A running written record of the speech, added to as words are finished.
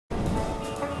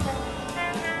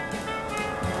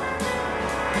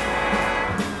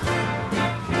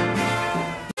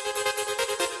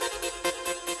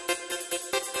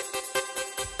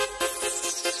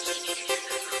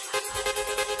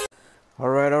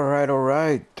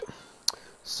Alright,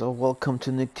 so welcome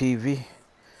to Nick TV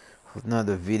with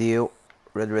another video,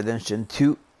 Red Dead Redemption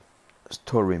 2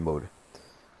 story mode.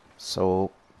 So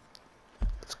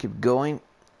let's keep going.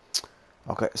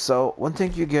 Okay, so one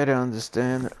thing you gotta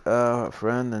understand,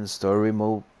 friend, in story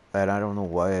mode, and I don't know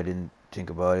why I didn't think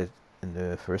about it in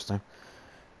the first time,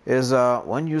 is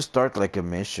when you start like a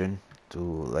mission to,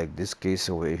 like this case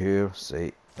over here,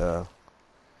 say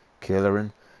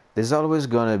Killerin, there's always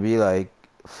gonna be like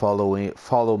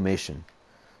follow mission.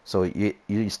 So you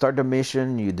start the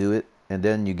mission, you do it, and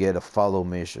then you get a follow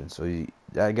mission. So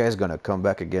that guy's gonna come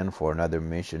back again for another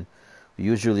mission.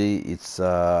 Usually it's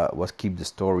what keep the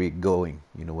story going,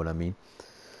 you know what I mean?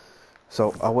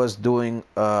 So I was doing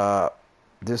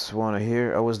this one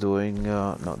here. I was doing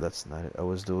no, that's not it. I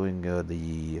was doing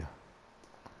the,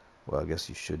 well, I guess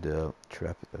you should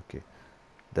trap it. Okay,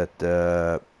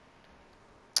 that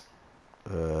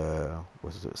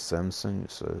what's it, Samson?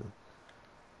 So,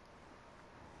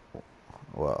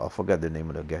 well, I forgot the name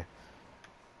of the guy.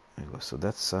 There you go. So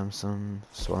that's Samson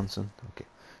Swanson. Okay,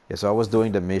 yeah. So I was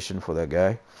doing the mission for that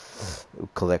guy who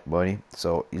collect money.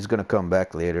 So he's gonna come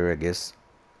back later, I guess,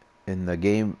 in the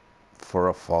game for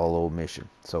a follow mission.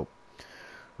 So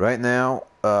right now,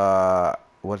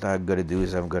 what I'm gonna do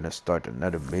is I'm gonna start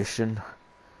another mission.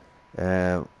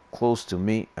 Close to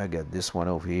me, I got this one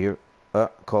over here,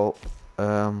 called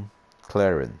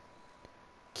Karen.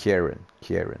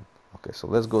 Okay, so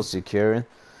let's go see Karen,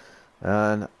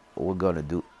 and we're gonna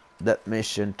do that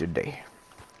mission today.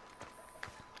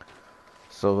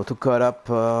 So to cut up,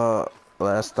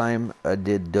 last time I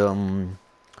did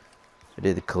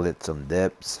collect some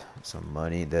debts, some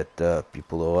money that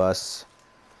people owe us,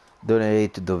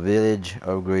 donate to the village,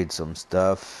 upgrade some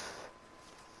stuff.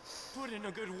 Put in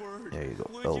a good word. There you go,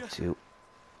 L2.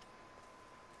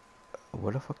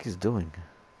 What the fuck is doing?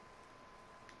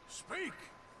 Speak.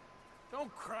 Don't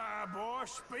cry, boy.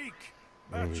 Speak.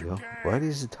 There you go. Why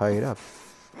is it tied up?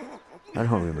 I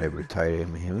don't remember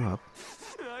tying him up.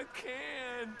 I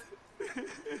can't.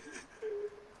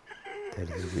 That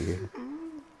is weird.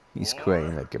 He's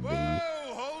crying like a baby.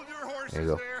 Hold your horses There you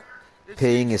go. there.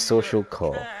 Paying a social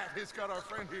call. It's got our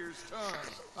friend here's tongue.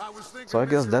 So I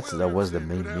guess that was the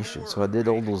main mission. So I did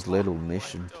all those little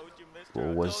missions.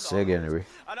 What was secondary?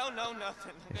 I don't know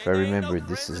nothing. If I remember,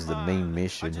 this is the main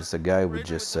mission. It's a guy we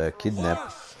just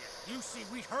kidnapped. You see,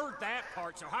 we heard that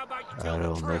part, so how about you I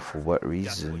don't know for what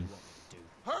reason.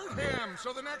 Hurt him,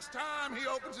 so the next time he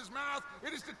opens his mouth,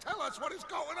 it is to tell us what is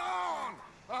going on.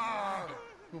 Ah,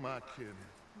 who am I kidding?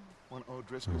 One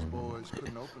O'Driscoll's boys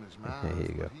couldn't open his mouth. There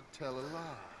you go. He'd tell a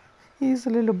lie. He's a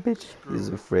little bitch. He's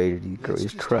afraid.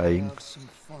 He's crying. Have some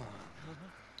fun.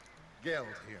 Geld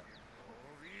here.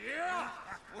 Yeah.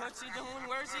 What's he doing?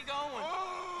 Where's he going?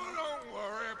 Oh, don't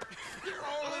worry. You're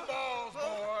only balls,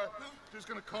 boy. Just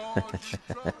gonna cause you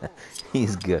trouble.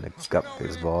 He's gonna cup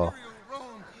his ball.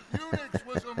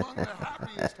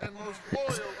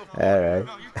 Alright.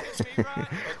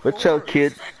 Watch out,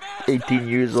 kid. 18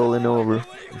 years old and over.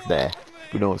 Nah,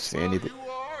 we don't see anything.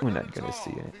 We're not gonna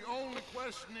see it.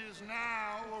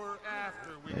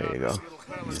 There you go.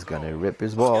 He's gonna rip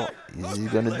his ball. He's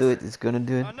gonna do it. He's gonna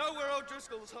do it. I know where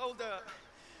O'Driscoll's holed up.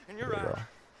 And you're right.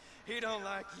 He don't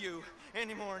like you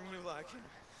any more than you like him.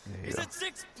 He's at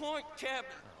 6 Point Cabin.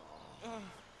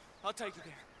 I'll take you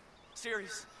there.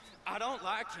 Serious. I don't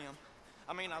like him.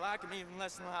 I mean, I like him even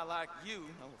less than I like you.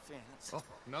 No offense. Oh,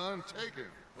 none taken.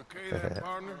 Okay, then,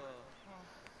 partner.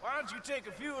 Why don't you take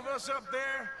a few of us up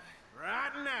there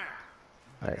right now?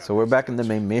 Alright, so we're back in the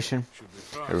main mission.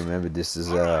 I remember this is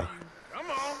the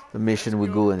mission we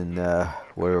go in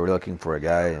where we're looking for a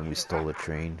guy and we stole a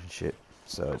train and shit.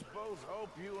 So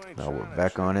now we're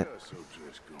back on it.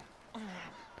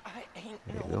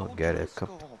 There you go, got a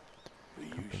couple.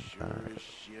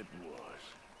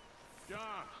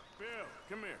 John, Bill,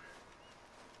 come here.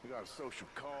 We got a social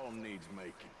call needs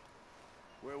making.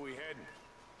 Where we heading?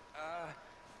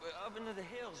 Up into the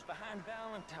hills behind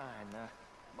Valentine.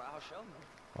 Well, I'll show you.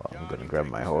 Well, I'm gonna grab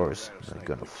my horse. I'm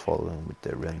gonna follow him with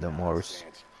the random horse.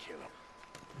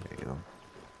 There you go.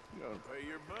 You gotta pay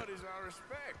your buddies our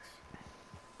respects.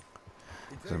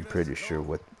 So I'm pretty sure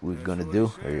what we're gonna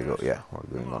do. There you go. Yeah,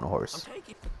 we're going on a horse. I'm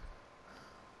taking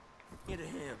you to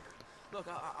him. Look,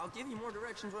 I'll give you more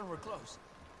directions when we're close.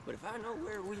 But if I know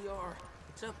where we are,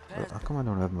 it's up past. How come I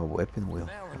don't have my weapon wheel?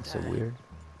 That's so weird.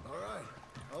 All right,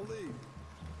 I'll leave.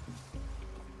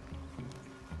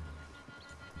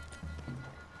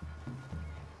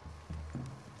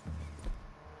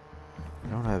 I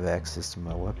don't have access to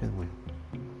my weapon wheel.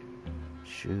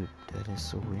 Shoot, that is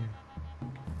so weird.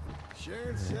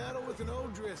 Sharing saddle with an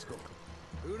O'Driscoll.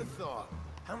 Who'd have thought?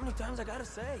 How many times I gotta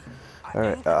say?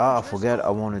 Alright, I forgot I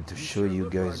wanted to show you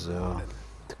guys the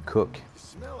cook. You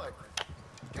smell like...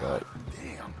 God.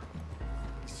 Damn.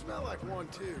 You smell like one,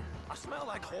 too. I smell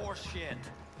like horse shit.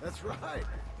 That's right.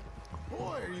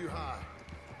 Boy, are you high.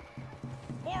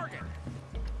 Morgan,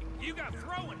 you got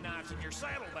throwing knives in your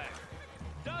saddlebag.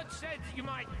 Dud said that you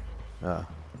might...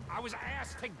 I was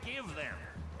asked to give them,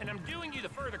 and I'm doing you the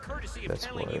further courtesy of That's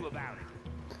telling why. you about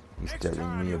it. He's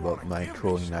telling me about my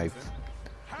throwing knife.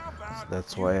 So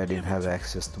that's why I didn't have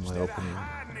access to my opening.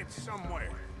 Hiding it somewhere,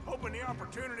 hoping the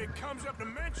opportunity comes up to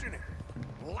mention it.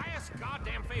 Last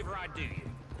goddamn favor I do you.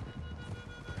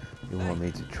 You want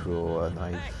me to throw a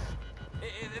knife?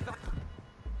 If I...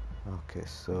 Okay,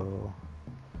 so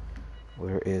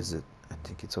where is it? I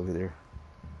think it's over there.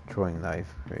 Throwing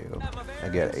knife. There you go. I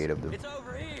got 8 of them. It's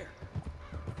over here.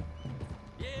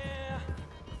 Yeah,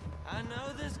 I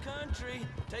know this country.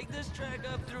 Take this track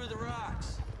up through the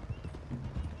rocks.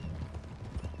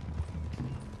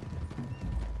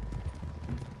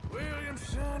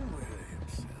 Williamson.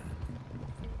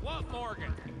 What,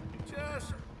 Morgan?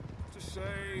 Just to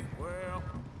say, well,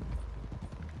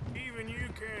 even you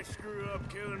can't screw up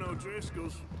killing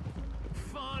O'Driscolls.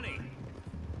 Funny.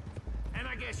 And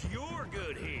I guess you're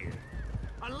good here.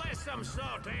 Unless some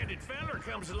soft-handed feller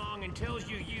comes along and tells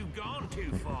you you've gone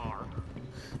too far.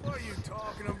 What are you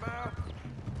talking about?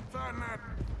 Fighting that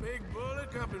big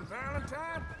bullock up in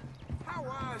Valentine? How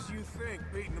wise you think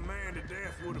beating a man to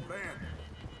death would have been?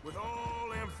 With all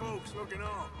them folks looking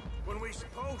on, when we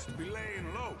supposed to be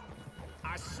laying low.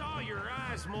 I saw your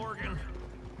eyes, Morgan.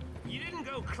 You didn't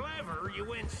go clever, you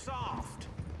went soft.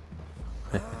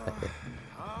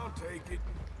 I'll take it.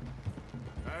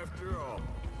 After all,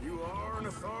 you are an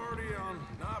authority on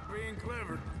not being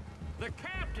clever. The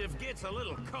captive gets a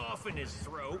little cough in his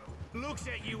throat, looks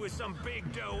at you with some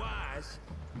big doe eyes.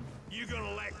 You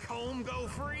gonna let Combe go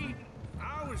free?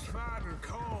 I was fighting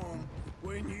Combe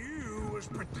when you was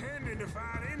pretending to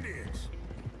fight Indians.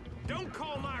 Don't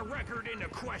call my record into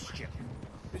question.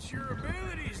 It's your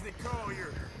abilities that call your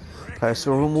Alright,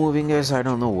 so we're moving, guys. I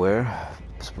don't know where.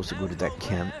 I'm supposed to go to that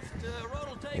camp.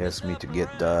 He asked me to get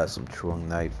some throwing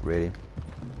knife ready.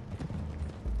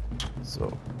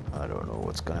 So I don't know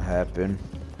what's gonna happen.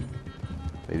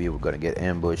 Maybe we're gonna get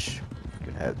ambushed. We're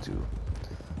gonna have to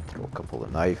throw a couple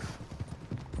of knife.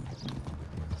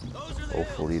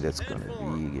 Hopefully that's gonna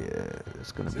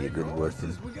be a good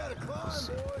weapon. We gotta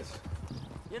climb, boys.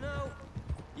 You know,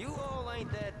 you all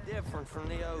ain't that different from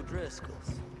the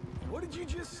O'Driscolls. What did you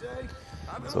just say?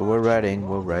 So we're riding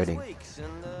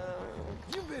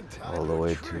You've been all the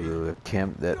way to a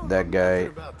camp that guy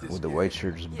with the white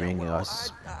shirt is bringing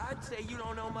us. I'd say you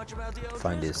don't know much about the O'Driscolls.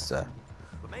 Find this But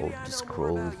maybe old I know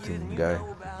scroll more about you thing than you guy.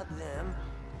 know about them,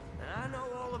 and I know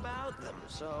all about them.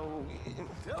 So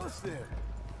Tell us then.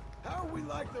 How are we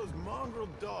like those mongrel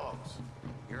dogs?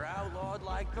 you're outlawed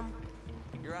like them.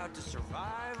 You're out to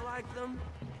survive like them.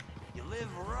 You live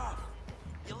rough.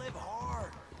 You live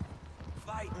hard.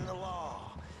 Fighting the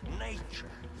law, nature.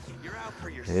 You're out for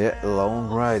yourself. Yeah, a long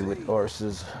ride with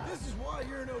horses. This is why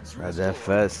you're an O'Driscoll. Not that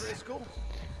fast. O'Driscoll.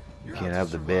 You You're can't out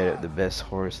have to the survive. best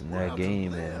horse in We're that out to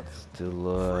game, live. and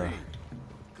still Free.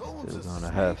 Cole's a gonna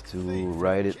snake have to thief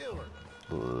ride and it killer.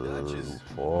 Duchess.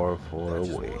 far Duchess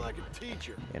away more like a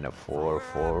teacher. in a Where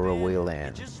far I've been, away you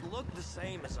land. just look the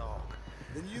same as all.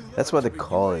 Then you That's look, what they but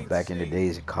call you it ain't back in the seen.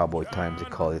 days in cowboy times. They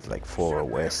call it like far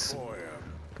west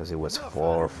because it was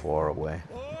far away.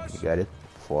 You got it?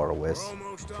 Far west,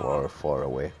 far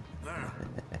away. Now,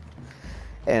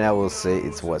 And I will say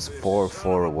it was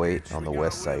far away on the we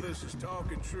west got side with us is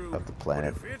talking true, of the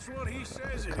planet, but if it's what he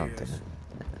says the it continent. is,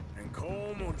 and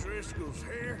Colm O'Driscoll's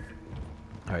here,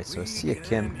 All right, so I we see a can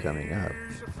camp end coming up.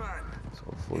 years of fighting. So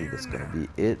hopefully that's gonna be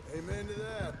it. Amen to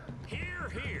that.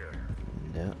 Here.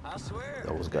 Yeah, I swear.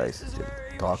 those guys this is where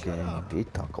he will talking. shut up. They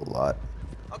talk a lot.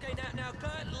 Okay, now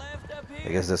cut left up here.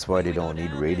 I guess that's why they We go don't need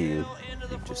down the radio. hill into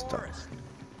They the just talk. forest.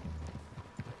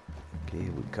 Okay,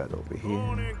 we cut over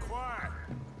Going here. in quiet,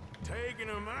 taking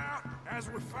them out as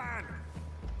we find them,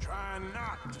 trying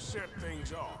not to set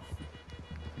things off.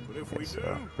 But if we Yes,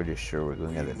 do, pretty sure we're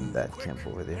going we at move that quick camp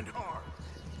over there. and hard.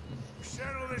 We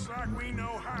settle this like we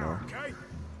know how, No. okay?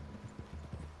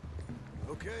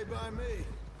 Okay by me.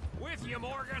 With you,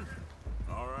 Morgan.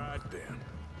 All right then.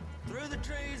 Through the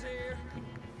trees here.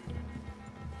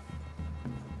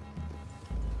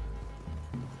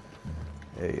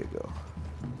 There you go.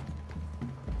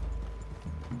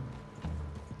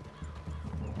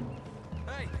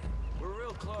 Hey, we're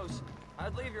real close.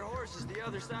 I'd leave your horses the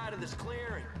other side of this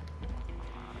clearing.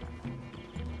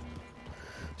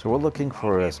 So we're looking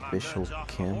for a Get my special guns off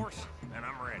the camp. horse, and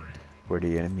I'm ready. where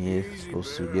the enemy is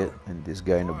supposed to get, and this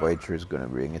guy in the white shirt is gonna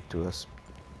bring it to us.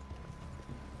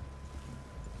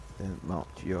 Then mount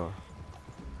your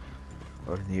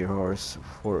near horse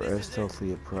for a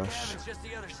stealthy approach.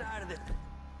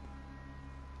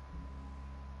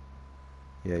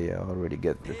 Yeah, I already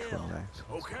get the throwing knives.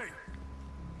 Okay,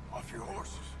 off your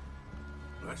horses.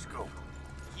 Let's go.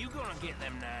 You gonna get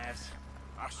them knives?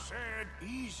 I said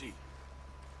easy.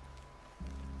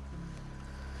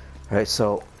 Alright,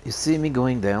 so you see me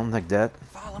going down like that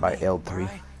by L3.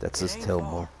 That's his stealth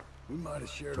mode. We might have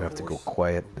shared You have to go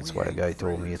quiet. That's why the guy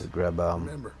told me to grab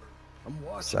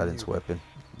silence weapon.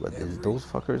 But those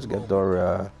fuckers got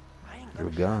their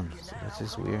guns. That's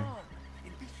just weird.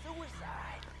 It'd be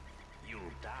suicide. You'll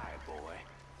die, boy.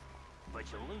 But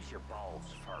you'll lose your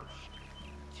balls first.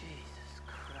 Jesus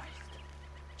Christ.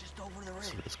 Just over the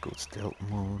So ridge. let's go stealth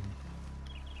mode.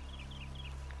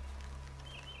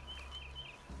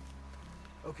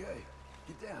 Okay,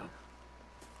 get down.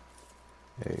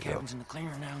 There you go. Cabin's in the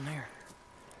clearing down there.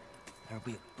 There'll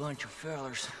be a bunch of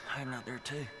fellers hiding out there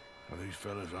too. Are these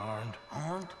fellas armed?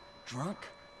 Armed, drunk,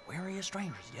 wary of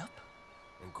strangers, yup.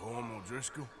 And Corm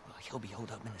O'Driscoll? Well, he'll be holed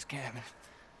up in his cabin.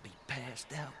 Be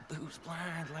passed out, booze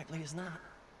blind, likely as not.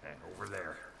 Hey, over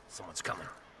there. Someone's coming.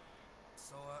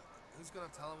 So, who's gonna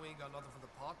tell him we ain't got nothing for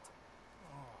the pot?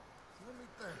 Let me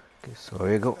think. Okay, so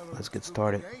here you go. Let's get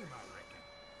started.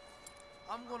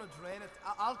 I'm gonna drain it.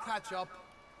 I'll catch up.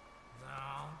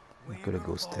 I'm gonna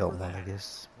go stealth mode, I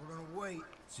guess. We're gonna wait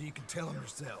so you can tell him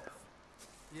yourself.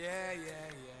 Yeah.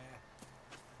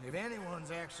 If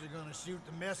anyone's actually gonna shoot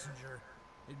the messenger,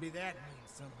 it'd be that mean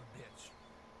son of a bitch.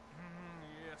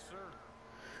 Yes, sir.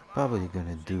 Probably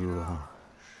gonna do.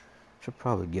 Should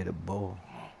probably get a bow.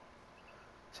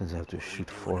 Since I have to shoot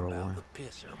 401. The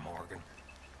piss here, Morgan.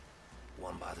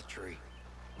 One by the tree.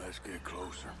 Let's get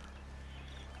closer.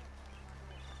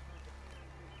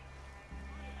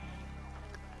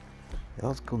 Yeah,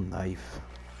 let's go knife.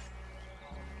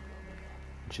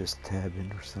 Just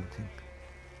tabbing or something.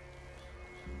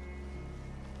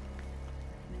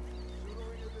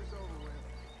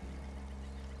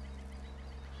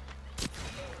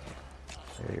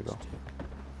 There you go.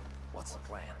 What's the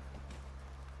plan?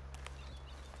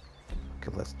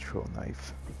 Okay, let's throw a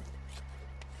knife.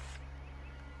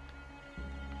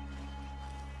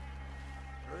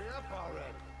 Hurry up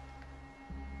already.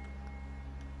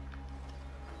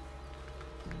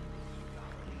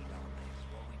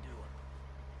 What we doing?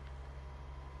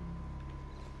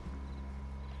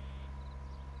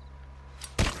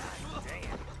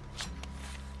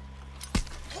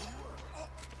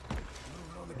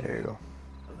 There you go.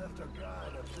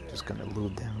 Just gonna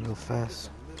loot them real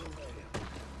fast.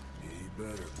 He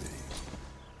better be.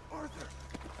 Arthur!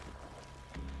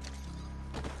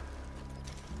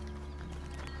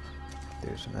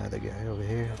 There's another guy over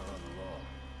here.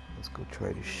 Let's go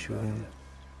try to shoot him.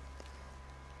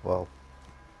 Well,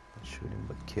 not shoot him,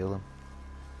 but kill him.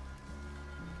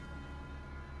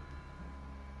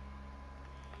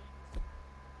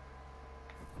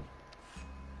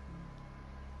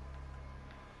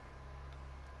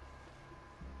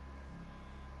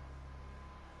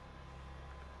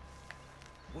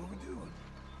 What are we doing?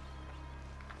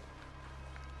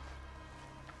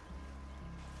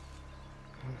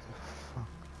 What the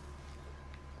fuck?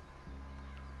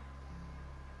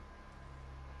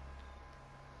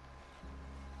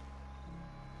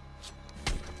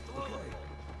 Okay,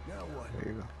 now what? There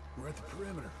you go. We're at the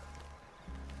perimeter.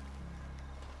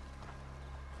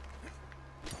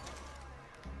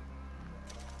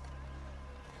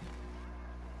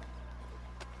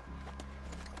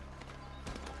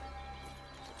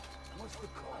 What's the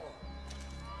call?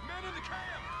 Men in the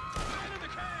camp! Men in the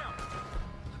camp!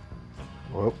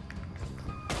 Whoop.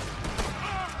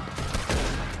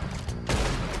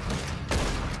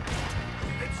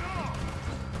 It's on!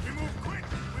 We move quick!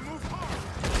 We move hard!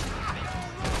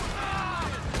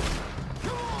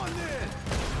 Come on then!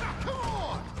 Now, come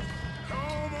on!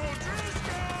 Come on,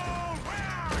 Driscoll!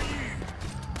 Where are you?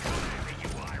 You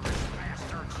Irish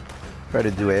bastards! Try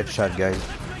to do a headshot, guys.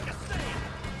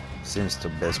 Seems the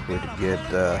best way to get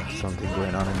something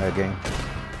going on in that game.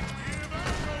 Give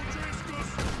up, O'Driscolls!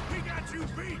 We got you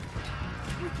beat!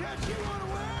 We catch you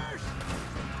unawares!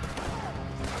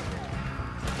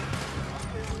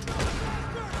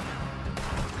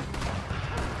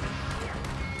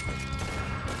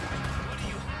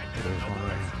 There's one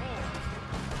right here.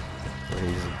 Where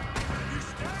is he?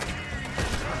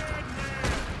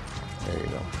 There you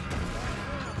go.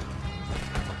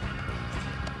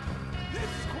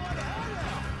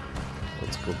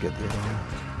 Let's go get the other one.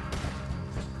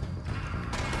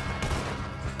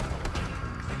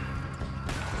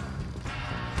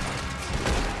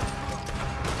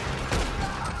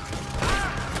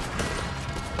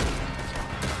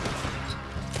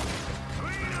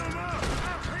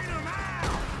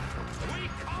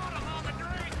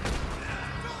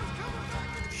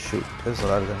 shoot. There's a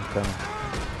lot of them coming.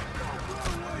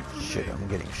 Shit, I'm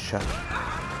getting shot.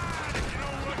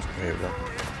 There we go.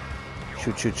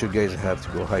 Shoot, shoot, shoot, guys. I have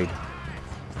to go hide.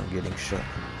 I'm getting shot.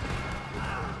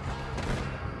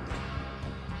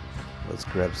 Let's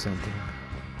grab something.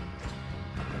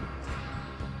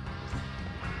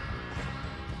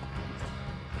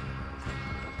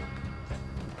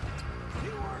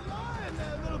 You weren't lying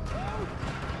there, little toad.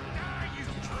 Ah, you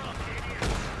drunk idiot.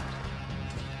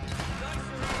 Dice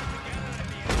are all together at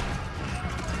the end.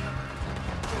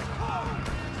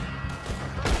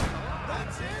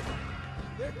 That's it.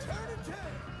 They're turning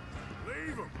tail.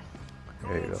 Leave them.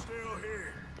 There you go. Still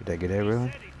here. Did I get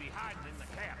everyone? Said he'd be hiding in the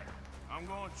cabin. I'm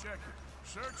going to check it.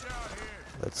 Search out here.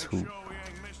 Let's Make hoop. sure we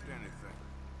ain't missed anything.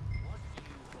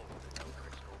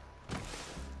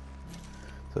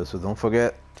 So don't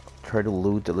forget, try to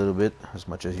loot a little bit as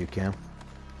much as you can,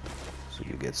 so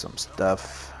you get some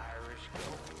stuff. Irish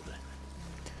gold.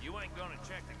 You ain't gonna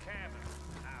check the cabin.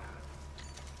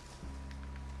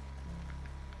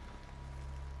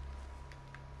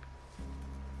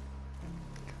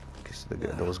 Okay, so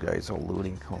those guys are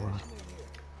looting. Hold on.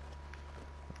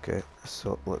 Okay,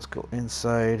 so let's go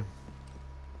inside.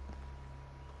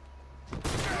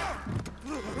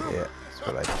 Yeah, that's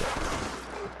what I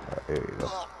thought. There you go.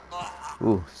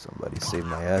 Ooh, somebody saved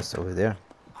my ass over there.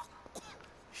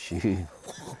 Shoot.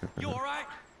 You all right?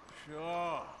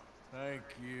 Sure. Thank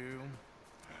you.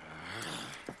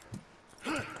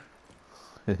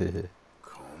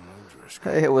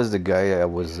 It was the guy I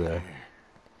was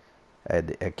I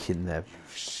kidnapped. You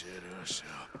set us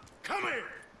up. Come here.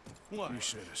 What? You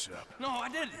set us up. No, I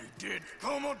didn't. You did.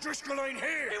 Como Driscoll ain't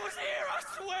here. He was here, I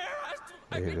swear.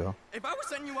 There you go. If I was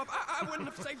setting you up, I wouldn't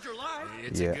have saved your life.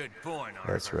 It's Yeah, a good point,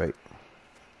 Arthur. that's right.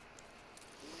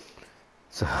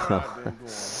 So, All right, then, go on.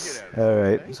 Get out of all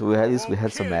right. So at least we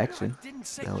had some action. Didn't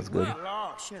say That was you good. up.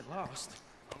 Lost. Shit, lost.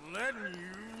 I'm letting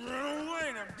you run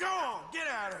away. Now go on. Get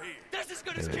out of here. That's as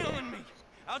good as killing me.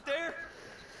 Out there,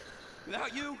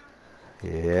 without you,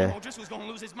 Yeah. just was gonna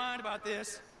lose his mind about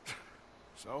this.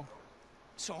 So?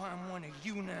 So I'm one of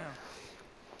you now.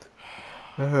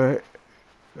 All right.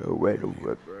 All right. All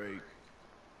right. Break.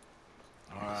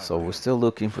 All right. So we're still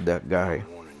looking for that guy.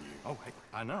 Warning you. Oh,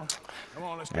 I know. Come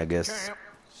on, let's I get to guess camp.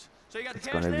 So you got the it's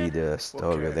cash gonna be there? the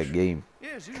story of that game.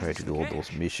 Yeah, it's Try to usually do all cash.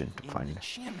 those missions to find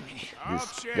Chimney. I'll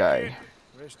this check guy. it.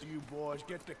 Rest of you boys,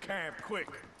 get to camp quick.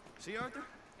 See, Arthur?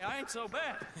 I ain't so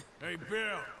bad. Hey,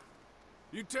 Bill.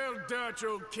 You tell Dutch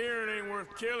old Kieran ain't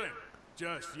worth killing.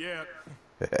 Just yet.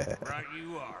 Right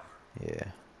you are.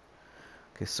 Yeah.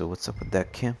 Okay, so what's up with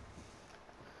that camp?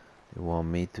 You want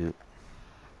me to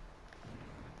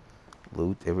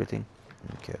loot everything?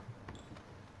 Okay.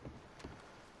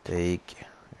 Take.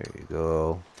 There you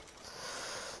go.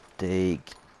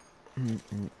 Take.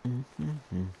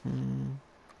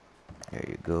 There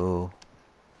you go.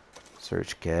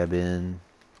 Search cabin.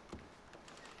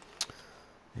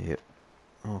 Yep.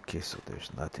 Okay, so there's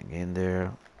nothing in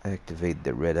there. Activate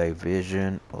the red eye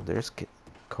vision. Oh, there's a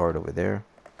card over there.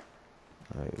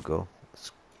 There you go.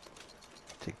 Let's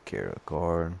take care of the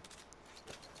card.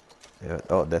 Yeah.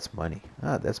 Oh, that's money.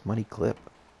 Ah, that's money clip.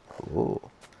 Cool.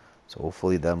 So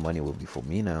hopefully that money will be for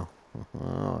me now.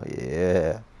 Oh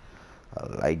yeah. I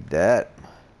like that.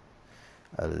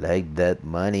 I like that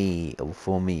money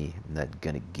for me. I'm not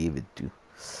gonna give it to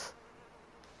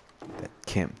that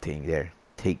camp thing there.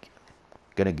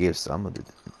 Gonna give some of it.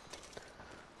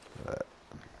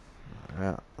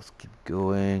 Alright, let's keep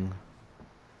going.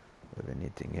 Have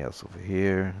anything else over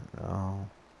here? No.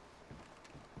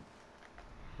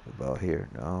 What about here?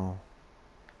 No.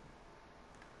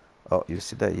 Oh, you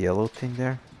see that yellow thing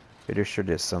there? Pretty sure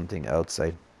there's something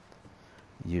outside.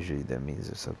 Usually that means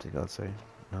there's something outside.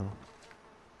 No.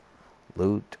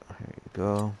 Loot. Here you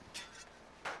go.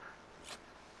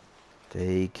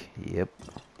 Take. Yep.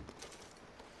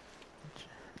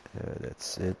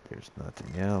 That's it. There's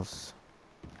nothing else.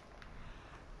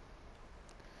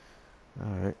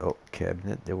 Alright. Oh,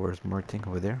 cabinet. There was more thing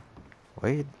over there.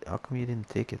 Why? How come you didn't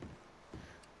take it?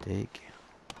 Take.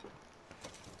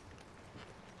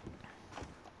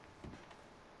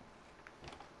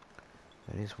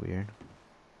 That is weird.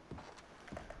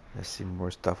 I see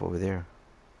more stuff over there.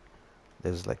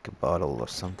 There's like a bottle or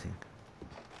something.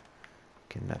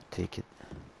 Cannot take it.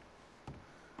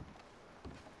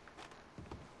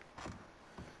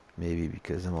 Maybe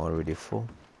because I'm already full.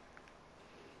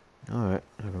 Alright,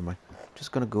 never mind.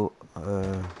 Just gonna go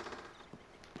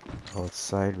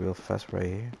outside real fast right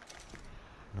here.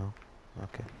 No?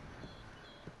 Okay.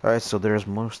 Alright, so there's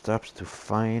more stops to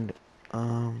find.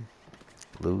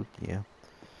 Loot, yeah.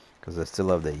 Because I still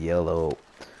have the yellow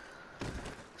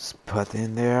spot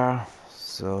in there,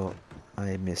 so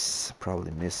I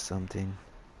probably missed something.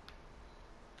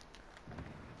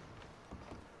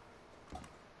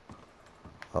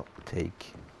 Oh,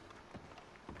 take,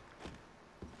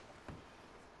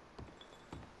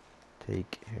 here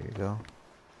you go.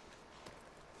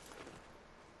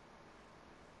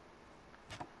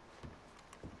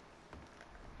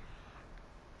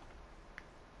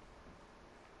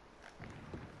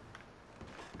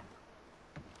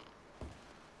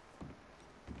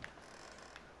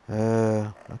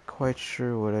 Not quite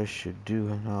sure what I should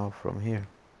do now from here.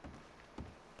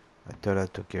 I thought I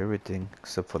took everything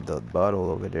except for that bottle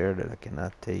over there that I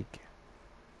cannot take.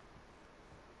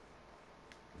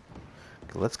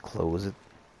 Okay, let's close it.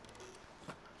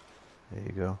 There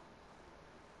you go.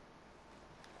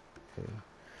 Okay.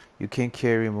 You can't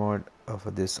carry more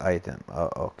of this item. Oh,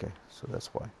 okay, so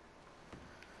that's why.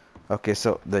 Okay,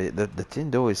 so the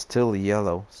tin door is still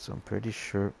yellow, so I'm pretty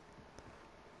sure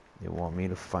they want me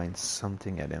to find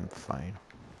something I didn't find.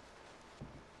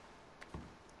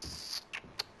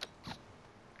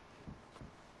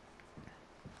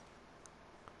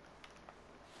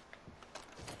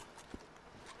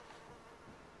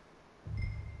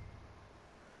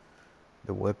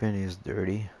 The weapon is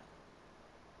dirty.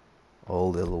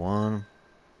 Old L1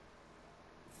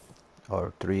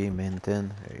 or 3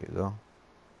 maintain. There you go.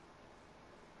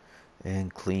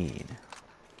 And clean.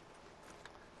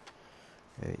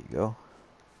 There you go.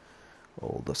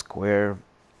 Old square.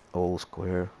 Old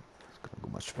square. It's gonna go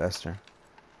much faster.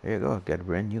 There you go. Got a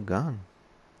brand new gun.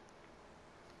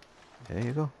 There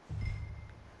you go.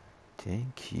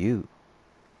 Thank you.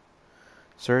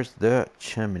 Search the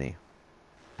chimney.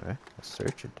 Alright, let's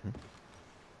search it then.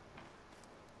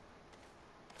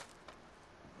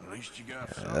 At least you got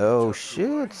Oh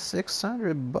shit,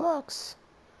 600 bucks.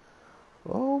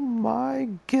 Oh my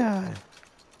god.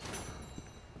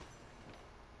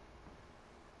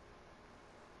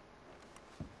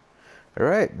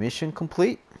 Alright, mission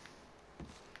complete.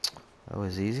 That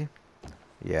was easy.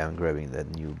 Yeah, I'm grabbing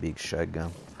that new big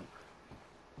shotgun.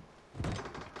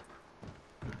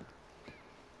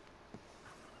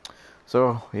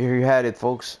 So, here you had it,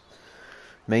 folks.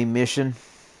 Main mission.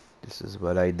 This is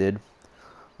what I did.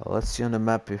 Let's see on the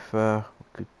map if we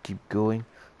could keep going.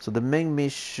 So the main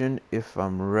mission, if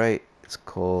I'm right, it's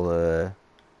called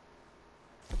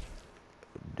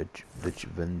Dutch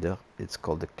vendor. It's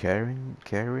called the carrying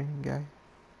guy.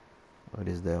 What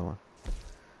is that one?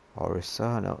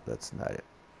 Orisa? No, that's not it.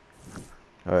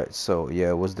 Alright, so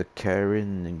yeah, it was the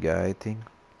carrying guy thing,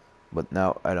 but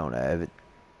now I don't have it.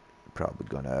 Probably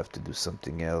gonna have to do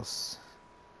something else.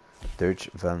 Dutch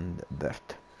vendor.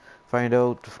 Find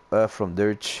out from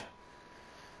Dutch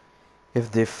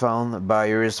if they found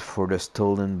buyers for the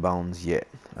stolen bonds yet.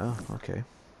 Oh, okay.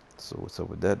 So what's up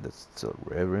with that? That's still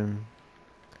Reverend.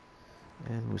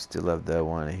 And we still have that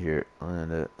one here on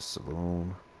the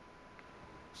saloon.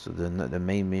 So the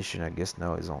main mission, I guess,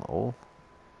 now is on all.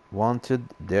 Wanted,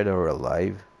 dead or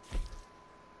alive.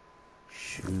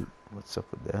 Shoot, what's up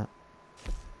with that?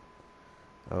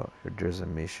 Oh, here there's a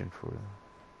mission for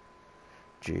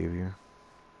Javier.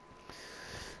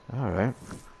 Alright.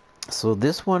 So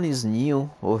this one is new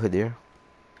over there.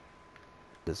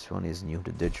 This one is new,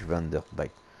 the Dutch vendor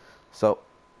bike. So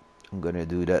I'm gonna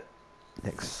do that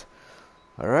next.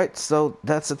 Alright, so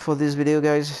that's it for this video,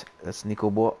 guys. That's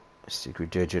Nico,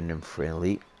 secret agent and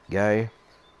friendly guy.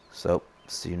 So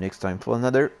see you next time for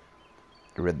another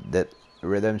Red Dead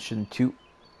Redemption 2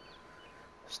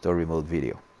 story mode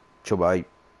video. Ciao, bye.